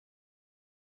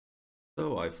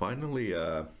So I finally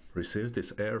received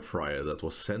this air fryer that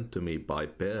was sent to me by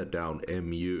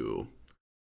BearDownMU.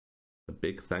 A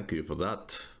big thank you for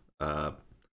that. I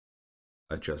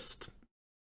just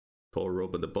tore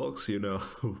open the box, you know.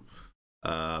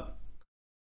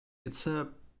 It's a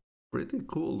pretty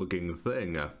cool looking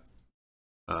thing.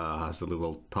 Has a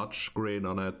little touch screen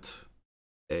on it,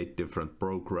 8 different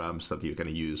programs that you can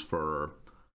use for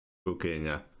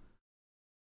cooking.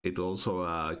 It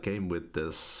also came with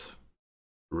this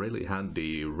really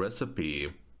handy recipe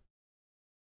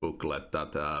booklet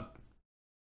that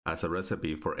has a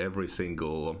recipe for every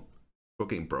single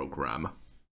cooking program.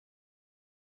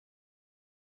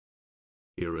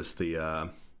 Here is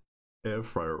the air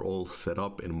fryer all set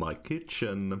up in my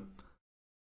kitchen,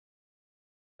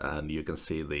 and you can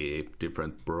see the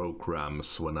different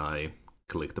programs when I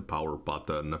click the power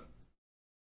button.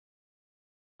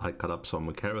 I cut up some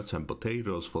carrots and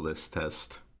potatoes for this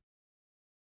test.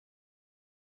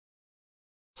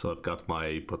 So I've got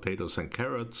my potatoes and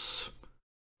carrots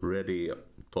ready,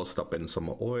 tossed up in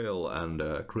some oil and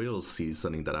grill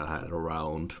seasoning that I had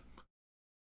around.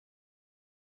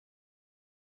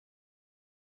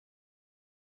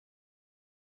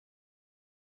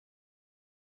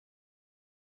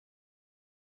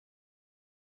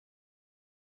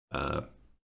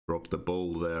 Drop the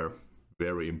bowl there,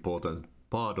 very important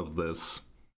part of this.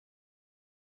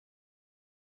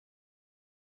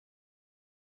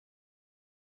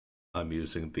 I'm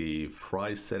using the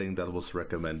fry setting that was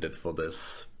recommended for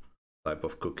this type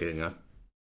of cooking.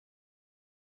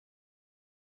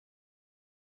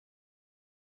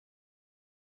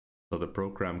 So the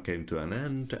program came to an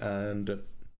end and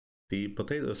the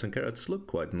potatoes and carrots look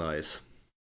quite nice.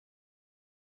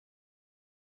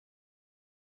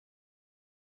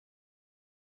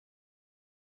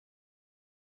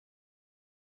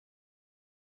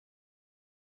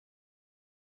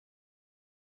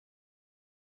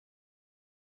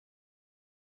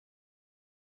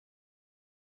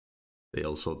 They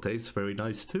also taste very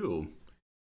nice too.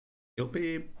 It'll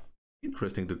be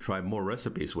interesting to try more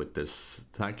recipes with this.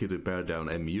 Thank you to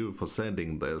BearDownMU for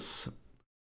sending this.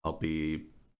 I'll be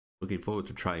looking forward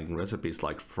to trying recipes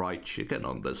like fried chicken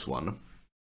on this one.